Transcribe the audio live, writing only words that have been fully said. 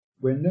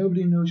Where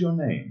Nobody Knows Your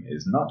Name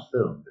is not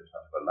filmed in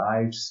front of a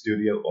live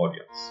studio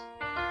audience.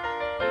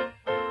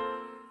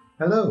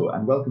 Hello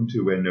and welcome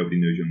to Where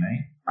Nobody Knows Your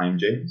Name. I'm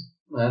James.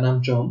 And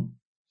I'm John.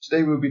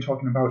 Today we'll be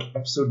talking about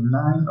episode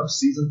 9 of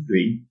season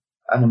 3,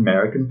 An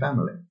American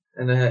Family.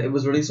 And it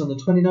was released on the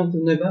 29th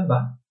of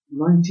November,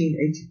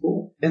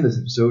 1984. In this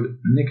episode,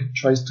 Nick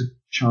tries to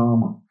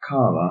charm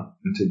Carla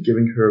into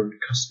giving her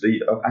custody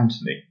of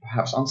Anthony.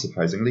 Perhaps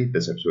unsurprisingly,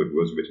 this episode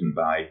was written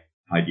by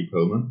Heidi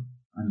Perlman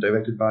and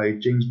directed by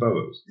James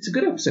Burrows. It's a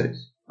good episode.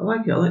 I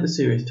like it. I like the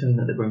serious tone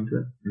that they bring to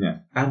it. Yeah.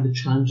 And the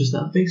challenges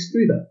that are faced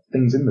through that.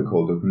 Things in the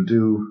cold open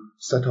do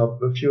set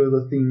up a few of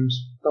the themes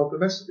throughout the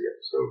rest of the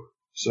episode.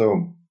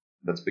 So,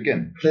 let's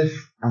begin.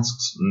 Cliff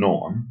asks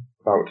Norm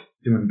about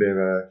him and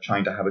Vera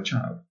trying to have a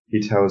child.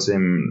 He tells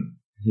him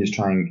he's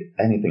trying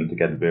anything to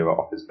get Vera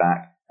off his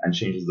back and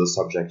changes the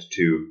subject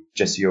to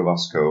Jesse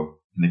Orozco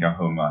hitting a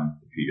home run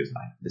the previous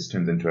night. This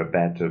turns into a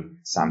bet of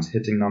Sam's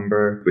hitting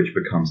number, which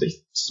becomes a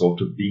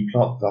sort of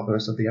B-plot throughout the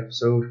rest of the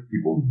episode.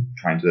 People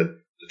trying to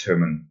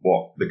determine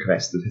what the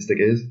correct statistic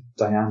is.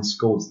 Diane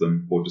scolds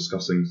them for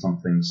discussing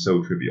something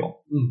so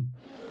trivial.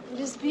 It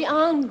is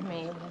beyond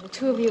me why the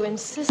two of you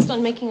insist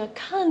on making a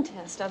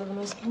contest out of the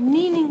most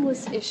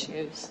meaningless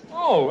issues.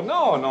 Oh,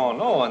 no.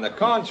 On the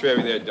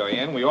contrary there,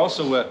 Diane. We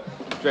also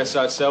address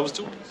ourselves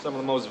to some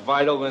of the most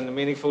vital and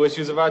meaningful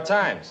issues of our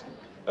times.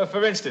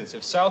 For instance,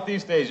 if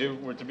Southeast Asia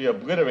were to be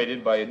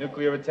obliterated by a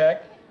nuclear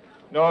attack,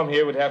 Norm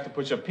here would have to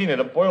push a peanut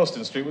up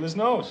Boylston Street with his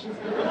nose.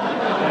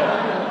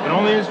 And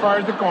only as far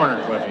as the corner,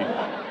 Cliffy.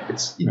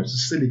 It's a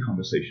silly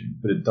conversation,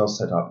 but it does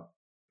set up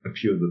a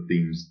few of the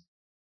themes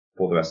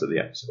for the rest of the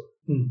episode,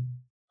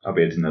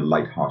 albeit in a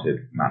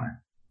light-hearted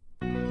manner.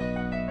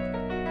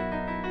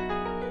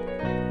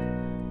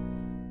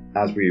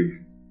 As we've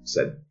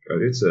said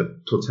earlier, it's a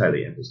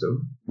Tortelli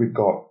episode. We've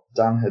got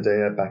Dan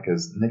Hedaya back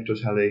as Nick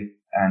Tortelli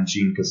and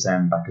Jean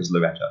Kassem back as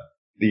Loretta.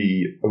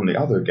 The only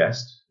other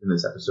guest in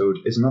this episode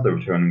is another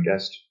returning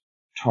guest,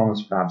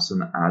 Thomas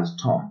Babson as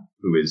Tom,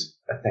 who is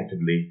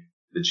effectively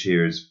the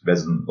Cheers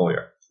resident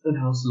lawyer. And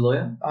how's the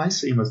lawyer? I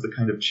see him as the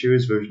kind of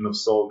Cheers version of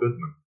Saul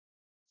Goodman.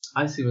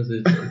 I see him as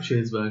a sort of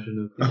Cheers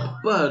version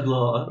of Bird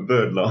Law.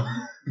 Bird Law.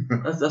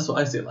 That's what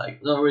I see it like.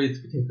 Not really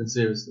to be taken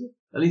seriously.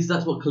 At least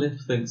that's what Cliff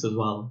thinks as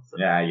well. So.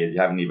 Yeah, you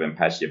haven't even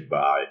passed your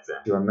bar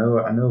exam.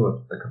 I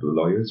know a couple of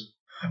lawyers.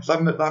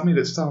 That made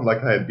it sound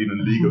like I had been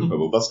in legal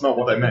trouble. That's not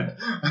what I meant.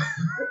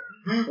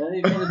 Yeah,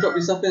 you're going to drop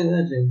yourself in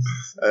there, James.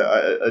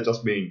 I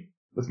just mean,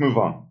 let's move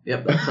on.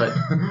 Yep, that's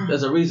right.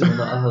 There's a reason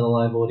that I had a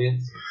live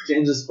audience.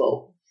 James's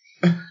fault.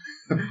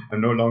 I'm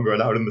no longer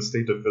allowed in the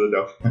state of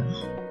Philadelphia.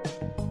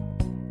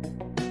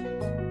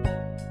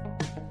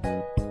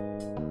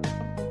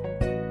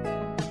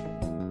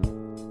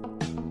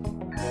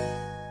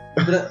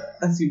 But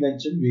as you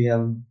mentioned,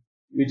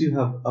 we do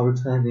have our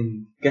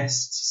returning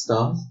guest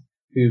stars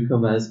who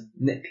come as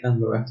Nick and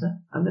Loretta,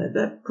 and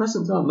they're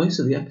present throughout most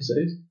of the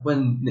episode.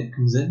 When Nick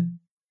comes in,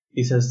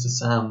 he says to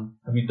Sam,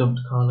 "Have you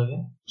dumped Carla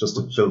yet?" Just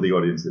to fill the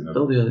audience in.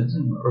 Fill the audience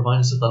in. Remind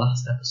us of the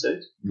last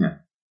episode. Yeah,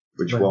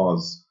 which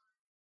was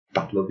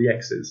Battle of the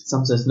Exes.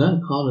 Sam says, "No,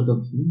 Carla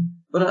dumped me."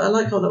 But I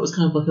like how that was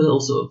kind of like a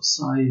little sort of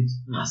side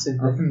massive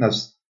thing. I think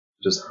that's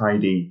just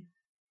Heidi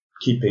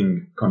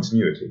keeping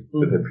continuity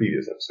with her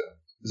previous episode.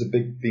 There's a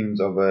big themes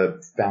of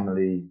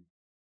family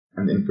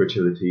and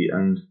infertility,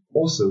 and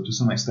also to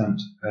some extent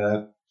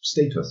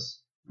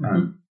status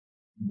and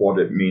what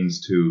it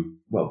means to,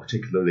 well,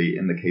 particularly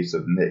in the case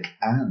of Nick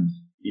and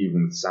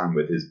even Sam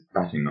with his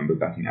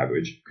batting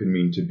average, could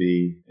mean to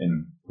be,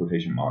 in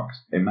quotation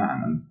marks, a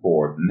man. And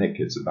for Nick,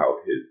 it's about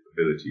his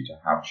ability to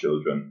have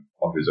children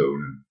of his own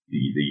and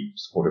be the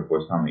supporter for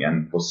his family.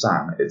 And for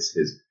Sam, it's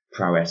his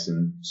prowess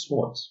in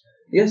sports.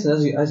 Yes, and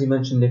as you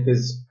mentioned, Nick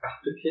is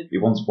after kids. He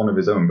wants one of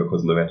his own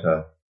because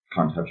Loretta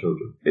can't have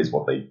children, is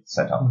what they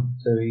set up.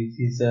 So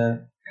he's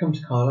come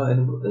to Carla in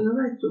a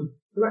very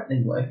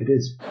threatening way. It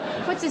is.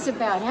 What's this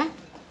about, huh?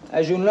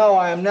 As you know,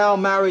 I am now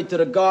married to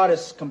the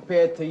goddess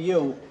compared to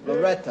you,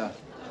 Loretta.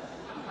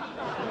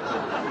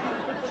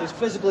 She's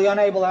physically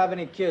unable to have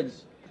any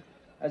kids.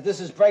 As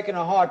this is breaking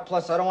her heart,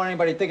 plus I don't want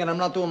anybody thinking I'm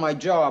not doing my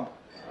job,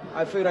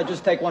 I figured I'd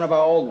just take one of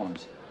our old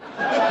ones.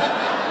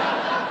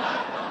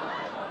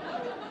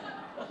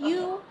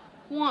 You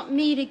want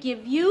me to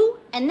give you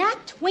and that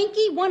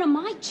Twinkie one of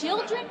my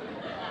children?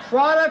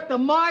 Product of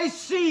my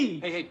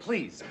seed! Hey,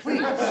 please.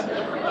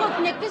 Look,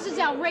 Nick, this is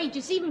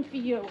outrageous, even for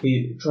you.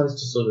 He tries to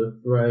sort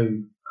of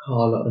throw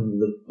Carla under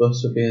the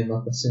bus for being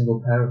like a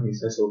single parent. He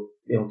says he'll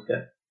be able to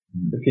get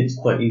the kids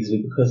quite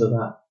easily because of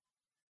that.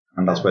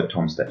 And that's where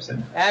Tom steps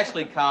in.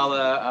 Actually,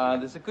 Carla,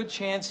 there's a good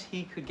chance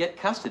he could get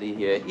custody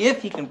here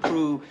if he can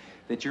prove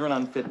that you're an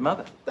unfit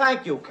mother.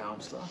 Thank you,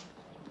 counselor.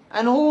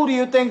 And who do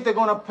you think they're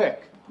gonna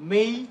pick?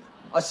 Me,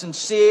 a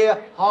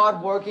sincere,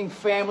 hard-working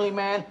family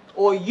man,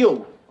 or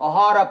you, a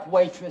hard-up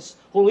waitress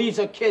who leaves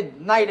her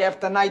kid night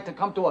after night to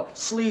come to a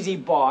sleazy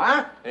bar,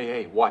 huh?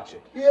 Hey, watch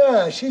it.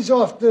 Yeah, she's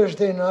off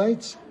Thursday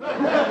nights.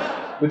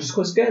 Which is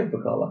quite scary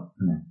for Carla.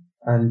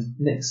 And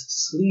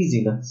Nick's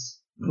sleaziness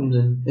comes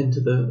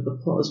into the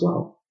plot as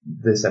well.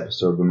 this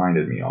episode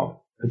reminded me of,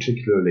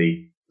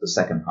 particularly the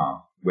second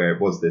half, where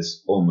it was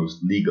this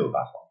almost legal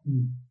battle,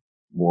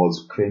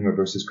 was Kramer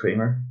versus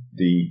Kramer,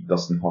 the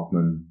Dustin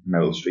Hoffman,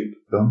 Meryl Streep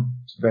film.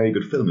 It's a very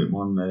good film. It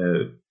won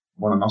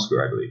an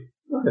Oscar, I believe.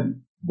 Okay.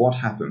 What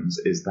happens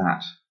is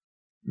that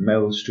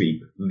Meryl Streep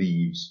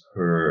leaves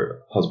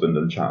her husband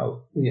and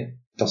child. Yeah.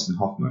 Dustin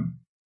Hoffman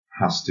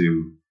has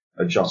to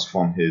adjust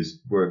from his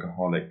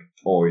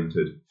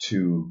workaholic-oriented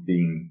to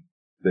being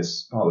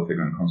this father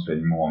figure and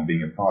concentrating more on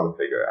being a father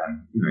figure.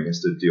 And, he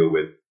has to deal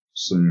with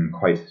some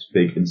quite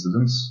big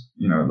incidents,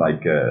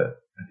 like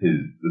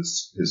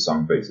his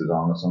son breaks his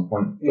arm at some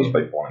point just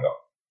by falling off,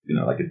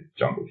 like a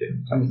jungle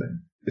gym type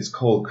thing. It's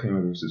called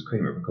Kramer versus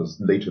Kramer because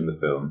later in the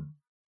film,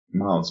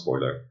 mild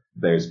spoiler,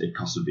 there's a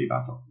custody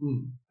battle.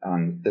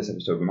 And this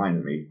episode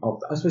reminded me of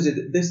that. I suppose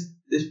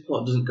this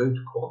plot doesn't go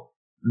to court.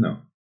 No.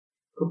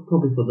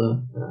 Probably for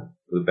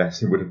the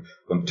best. It would have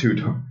gone too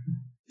dark.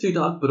 Too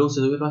dark, but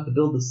also they would have to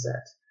build the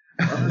set.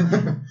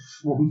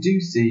 What we do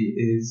see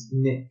is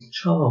Nick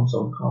charms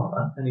on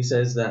Carla, and he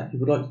says that he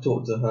would like to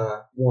talk to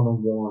her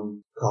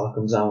one-on-one. Carla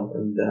comes out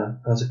and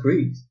has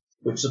agreed,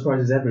 which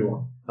surprises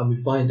everyone. And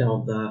we find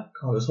out that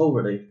Carla's whole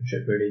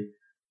relationship, really,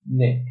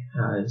 Nick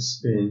has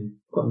been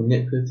quite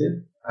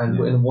manipulative, and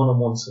in a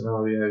one-on-one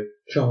scenario,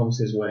 charms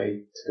his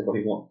way to get what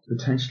he wants.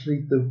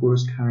 Potentially the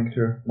worst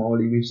character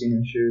morally we've seen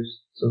in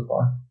shows so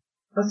far.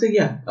 I think,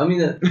 yeah. I mean,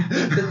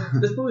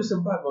 there's probably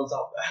some bad ones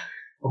out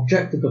there.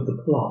 Objective of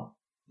the plot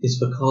is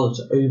for Carla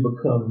to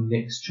overcome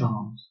Nick's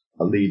charms.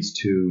 That leads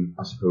to,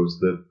 I suppose,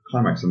 the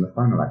climax and the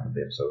final act of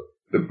the episode.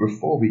 But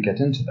before we get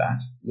into that,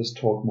 let's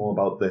talk more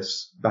about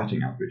this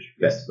batting average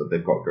bet that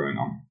they've got going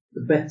on.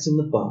 The bet's in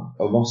the bar.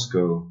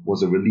 Orozco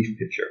was a relief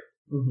pitcher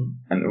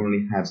and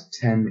only had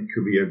 10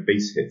 career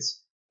base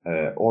hits.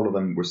 All of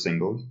them were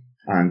singles,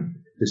 and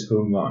his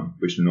home run,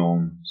 which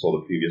Norm saw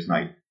the previous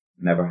night,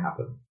 never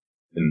happened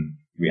in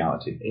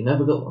reality. He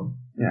never got one.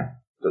 Yeah.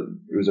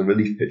 It was a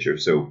relief pitcher,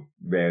 so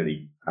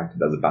rarely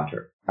acted as a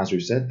batter. As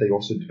we said, they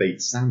also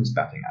debate Sam's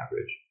batting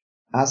average.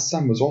 As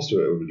Sam was also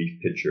a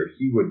relief pitcher,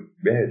 he would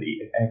rarely,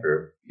 if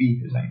ever,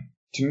 be hitting.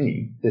 To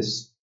me,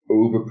 this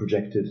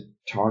over-projected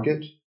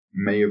target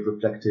may have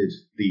reflected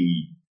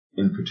the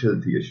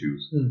infertility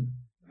issues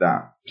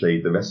that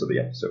played the rest of the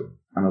episode.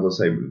 And as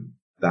I say,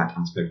 that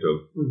aspect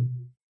of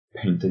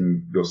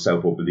painting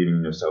yourself or believing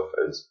in yourself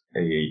as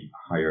a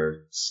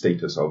higher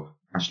status of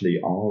actually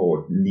are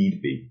or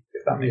need be,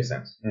 if that makes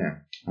sense. Yeah.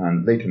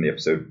 And later in the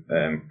episode,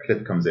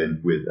 Cliff comes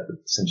in with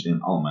essentially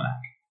an almanac,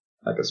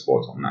 like a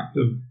sports almanac,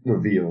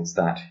 reveals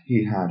that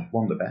he had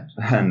won the bet,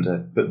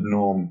 and but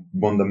Norm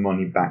won the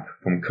money back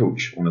from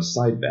Coach on a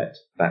side bet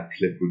that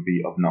Cliff would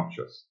be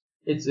obnoxious.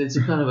 It's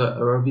a kind of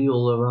a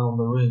reveal around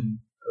the room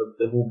of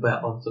they've all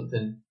bet on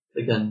something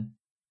again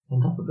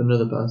on top of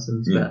another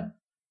person's bet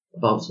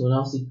about someone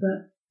else's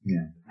bet.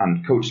 Yeah.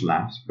 And Coach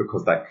laughs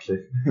because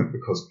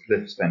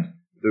Cliff spent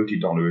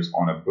 $30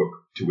 on a book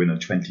to win a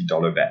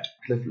 $20 bet.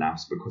 Cliff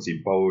laughs because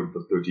he borrowed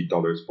the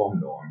 $30 from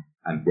Norm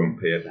and won't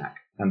pay it back.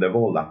 And they're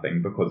all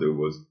laughing because it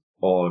was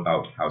all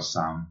about how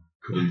Sam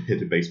couldn't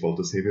hit a baseball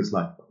to save his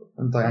life.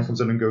 And Diane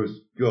comes in and goes,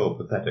 "You're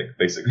pathetic,"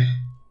 basically.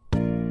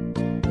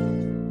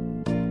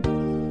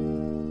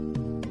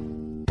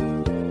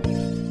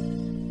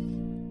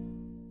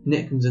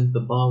 Nick comes into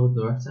the bar with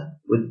Loretta,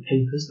 with the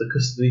papers, the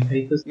custody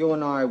papers. You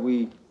and I,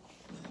 we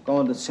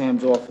go into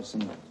Sam's office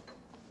and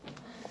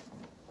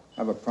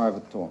have a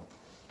private talk.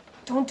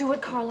 Don't do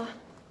it, Carla.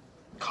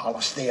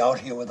 Carla, stay out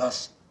here with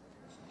us.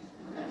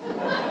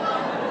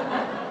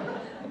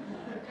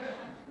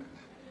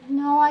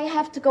 No, I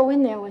have to go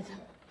in there with him.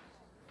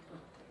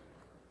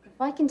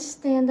 If I can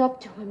stand up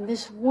to him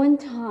this one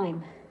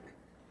time,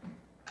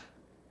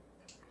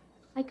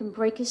 I can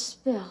break his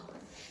spell.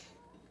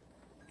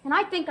 And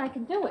I think I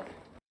can do it.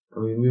 I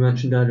mean, we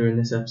mentioned earlier in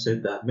this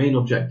episode that main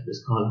objective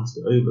is Carla has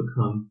to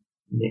overcome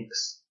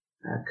Nick's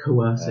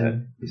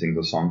coercing. He sings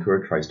a song to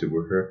her, tries to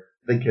woo her.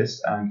 They kiss,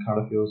 and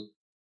Carla feels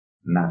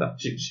nada.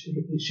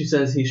 She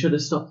says he should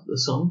have stopped the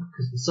song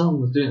because the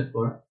song was doing it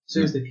for her. As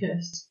soon as they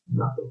kissed,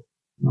 nothing.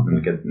 And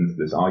we get into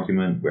this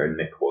argument where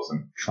Nick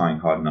wasn't trying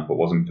hard enough or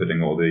wasn't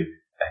putting all the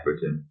effort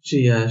in.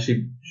 She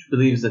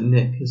believes that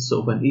Nick has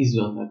sort of went easy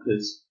on her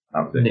because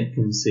Nick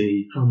can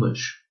see how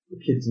much the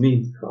kids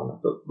mean to Carla.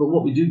 But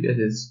what we do get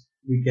is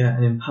we get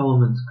an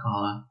empowerment to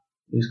Carla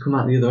who's come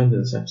out the other end of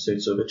this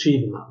episode, sort of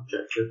achieving that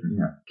objective.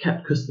 Yeah.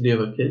 Kept custody of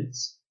her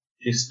kids.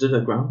 She stood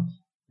her ground.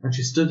 And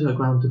she stood her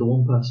ground to the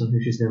one person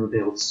who she's never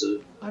been able to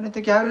serve. I didn't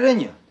think you had it in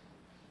you.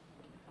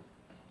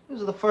 This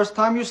is the first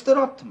time you stood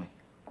up to me.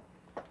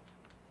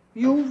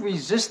 You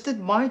resisted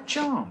my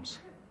charms.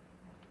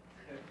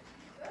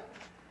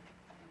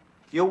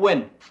 You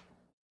win.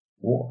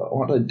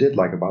 What I did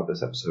like about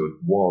this episode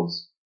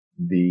was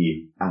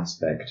the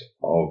aspect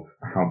of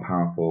how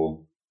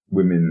powerful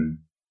women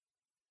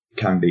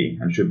can be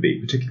and should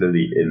be,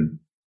 particularly in,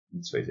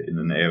 let's face it, in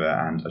an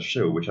era and a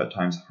show which at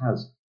times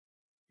has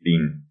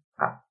been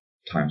at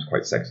times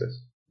quite sexist.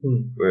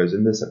 Whereas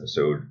in this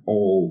episode,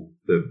 all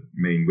the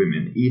main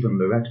women, even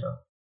Loretta,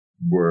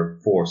 were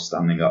for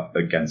standing up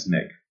against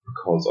Nick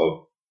because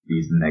of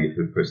these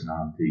negative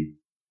personality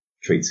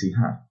traits he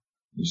had.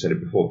 You said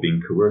it before,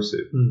 being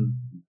coercive.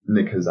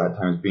 Nick has at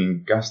times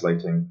been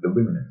gaslighting the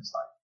women in his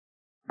life.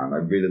 And I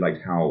really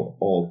liked how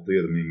all three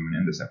of the main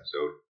women in this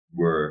episode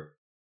were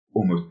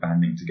almost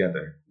banding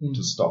together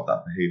to stop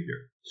that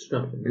behaviour.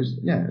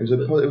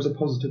 It was a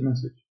positive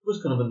message. It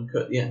was kind of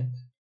undercut at the end.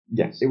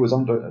 Yes, it was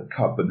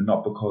undercut, but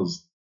not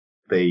because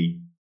they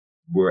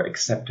were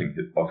accepting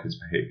of his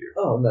behaviour.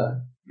 Oh,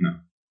 no. No.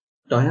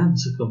 Diane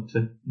succumbed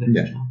to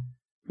Nick's charm.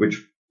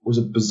 Which was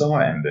a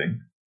bizarre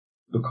ending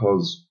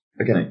because,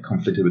 again, it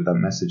conflicted with that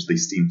message they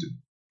seemed to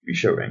be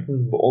showing,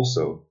 but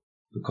also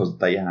because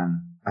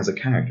Diane, as a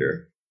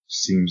character,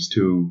 seems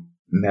to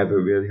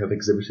never really have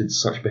exhibited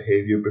such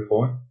behaviour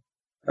before.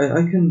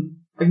 I can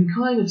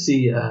kind of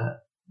see the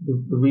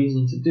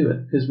reason to do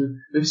it, because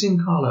we've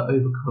seen Carla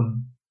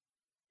overcome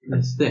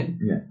this thing,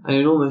 and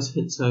it almost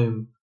hits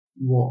home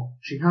what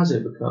she has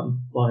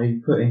overcome by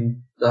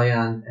putting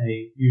Diane,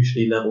 a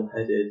usually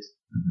level-headed,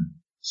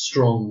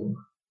 strong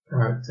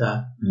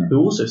character, who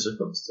also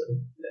succumbs to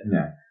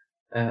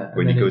it.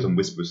 When he goes and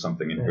whispers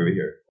something in her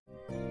ear.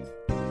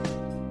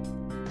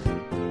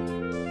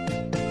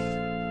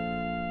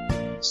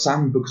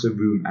 Sam books a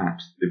room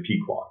at the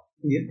Pequod,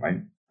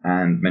 right?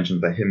 And Diane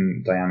mentioned that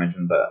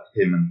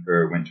him and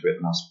her went to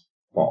it last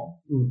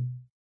fall.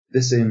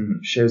 This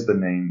inn shares the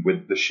name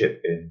with the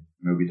ship in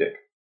Moby Dick.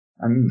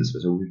 And in this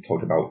episode, we've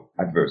talked about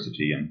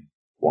adversity and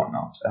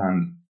whatnot.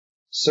 And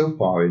so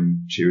far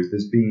in Cheers,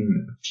 there's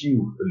been a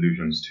few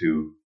allusions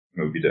to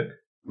Moby Dick.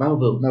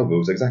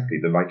 Melville's, exactly.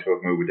 The writer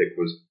of Moby Dick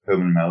was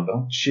Herman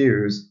Melville.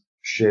 Cheers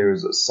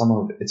shares some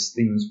of its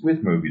themes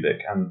with Moby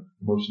Dick, and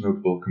the most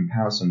notable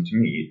comparison to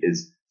me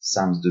is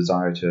Sam's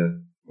desire to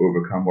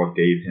overcome what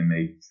gave him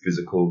a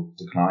physical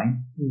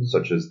decline,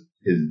 such as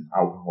his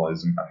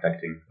alcoholism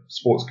affecting his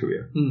sports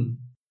career.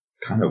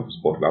 Kind of was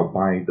brought about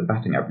by the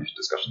batting average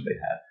discussion they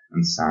had,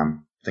 and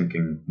Sam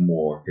thinking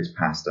more his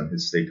past and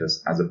his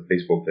status as a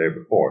baseball player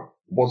before.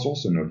 What's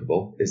also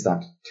notable is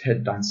that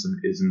Ted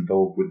Danson is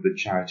involved with the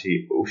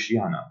charity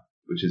Oceana,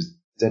 which is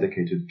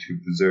dedicated to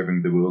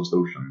preserving the world's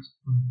oceans.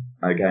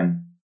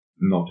 Again,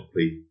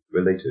 nautically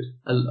related.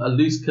 A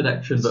loose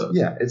connection, but...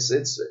 Yeah, it's...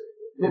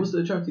 What was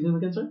the charity name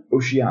again, sorry?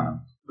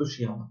 Oceana.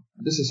 Oceana.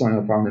 This is something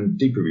I found in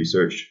deeper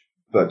research,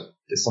 but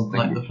it's something...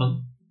 Like the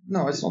fun?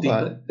 No, it's not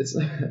deeper. that. It's...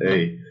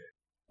 Hey.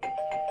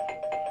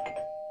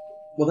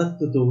 Well, that's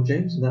the door,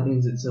 James, and that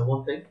means it's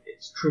one thing.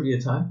 It's trivia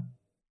time.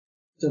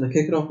 So I'm going to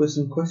kick it off with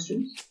some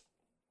questions.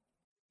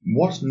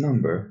 What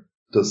number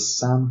does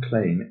Sam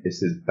claim is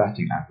his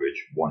batting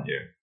average 1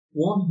 year?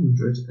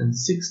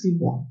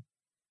 161.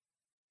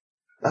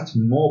 That's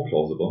more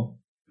plausible,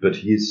 but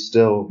he is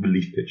still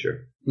relief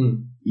pitcher.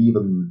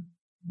 Even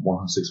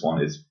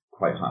 161 is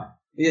quite high.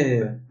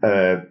 Yeah.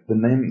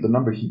 The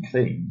number he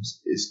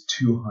claims is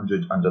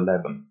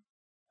 211.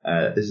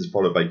 This is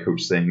followed by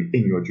Coach saying,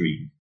 "In your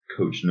dream."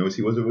 Coach knows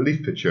he was a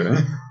relief pitcher.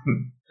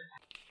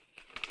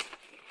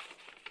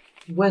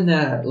 When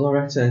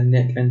Loretta and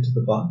Nick enter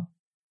the bar,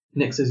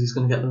 Nick says he's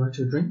going to get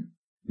Loretta a drink.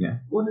 Yeah.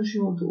 What does she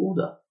want to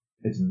order?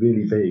 It's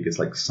really vague. It's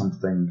like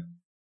something...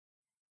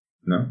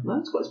 No? No,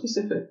 it's quite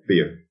specific.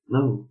 Beer.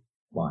 No.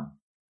 Why?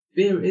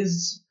 Beer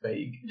is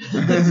vague.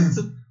 This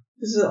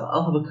is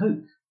I'll have a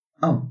Coke.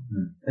 Oh.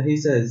 And he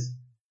says,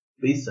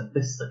 be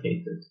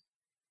sophisticated.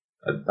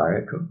 A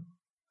Diet Coke?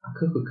 A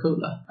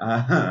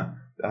Coca-Cola.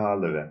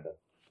 Loretta.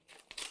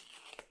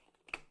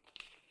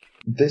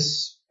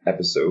 This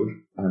episode,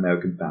 An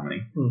American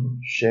Family,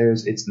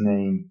 shares its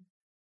name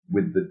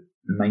with the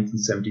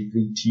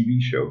 1973 TV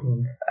show,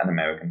 An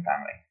American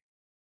Family.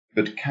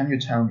 But can you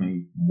tell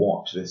me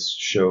what this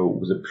show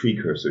was a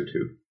precursor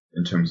to,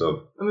 in terms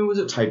of was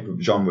it type of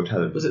genre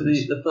television? Was it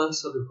the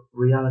first sort of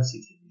reality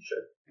TV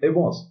show? It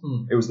was.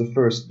 It was the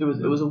first. It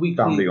was a weekly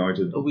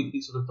family-oriented, a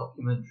weekly sort of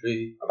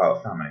documentary about a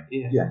family.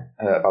 Yeah.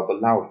 About the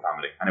Loud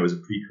family, and it was a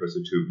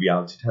precursor to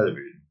reality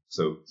television.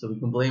 So we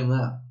can blame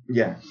that.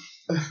 Yeah,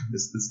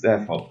 it's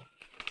their fault.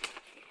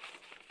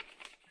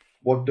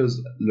 What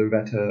does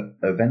Loretta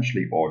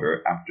eventually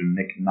order after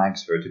Nick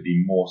nags her to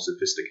be more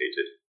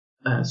sophisticated?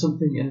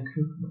 Something in a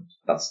coconut.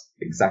 That's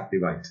exactly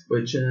right.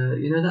 Which,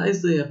 that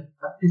is the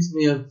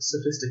epitome of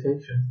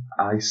sophistication.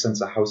 I sense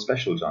a house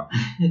special, John.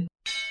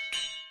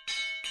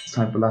 It's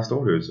time for last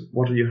orders.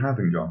 What are you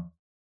having, John?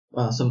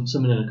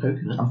 Something in a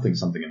coconut. I think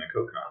something in a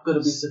coconut. I've got to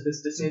be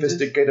sophisticated.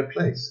 Sophisticated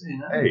place.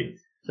 Hey.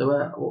 So,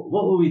 what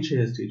will we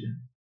cheers to,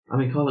 Jim? I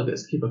mean, Carla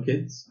gets to keep her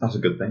kids. That's a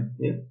good thing.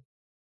 Yeah.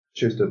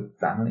 Cheers to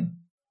family.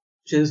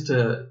 Cheers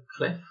to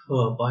Cliff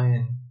for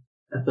buying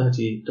a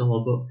 $30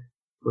 book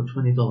for a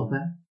 $20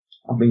 pen.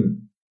 I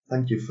mean,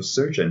 thank you for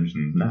search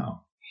engines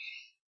now.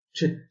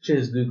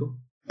 Cheers, Google.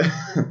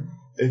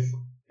 If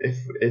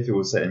it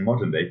was set in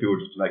modern day, people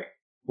would just like,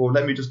 well,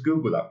 let me just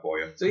Google that for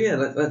you. So yeah,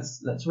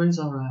 let's raise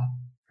our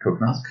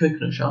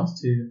coconut shells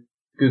to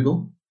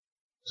Google,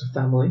 to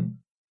family,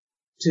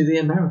 to the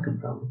American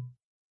family.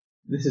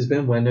 This has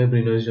been Where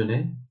Nobody Knows Your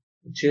Name,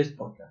 the Cheers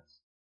podcast.